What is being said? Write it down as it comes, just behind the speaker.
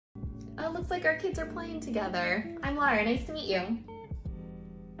Oh, it looks like our kids are playing together. I'm Laura, nice to meet you.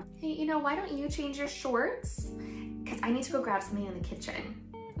 Hey, you know, why don't you change your shorts? Because I need to go grab something in the kitchen.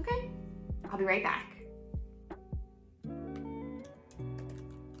 Okay, I'll be right back.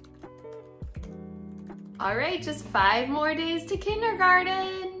 All right, just 5 more days to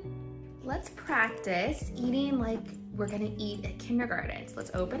kindergarten. Let's practice eating like we're gonna eat at kindergarten. So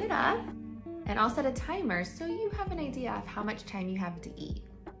let's open it up and I'll set a timer so you have an idea of how much time you have to eat.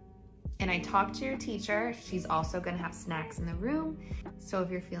 And I talked to your teacher. She's also gonna have snacks in the room. So if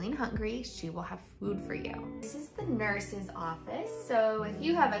you're feeling hungry, she will have food for you. This is the nurse's office. So if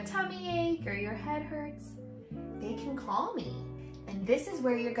you have a tummy ache or your head hurts, they can call me. And this is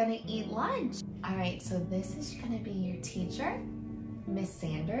where you're gonna eat lunch. All right, so this is gonna be your teacher, Miss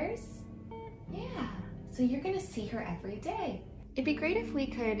Sanders. Yeah, so you're gonna see her every day. It'd be great if we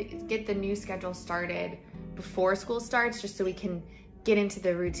could get the new schedule started before school starts, just so we can get into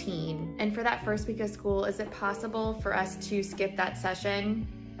the routine. And for that first week of school, is it possible for us to skip that session?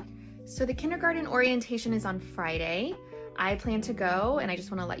 So the kindergarten orientation is on Friday. I plan to go, and I just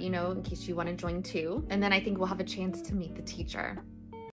wanna let you know in case you wanna join too. And then I think we'll have a chance to meet the teacher.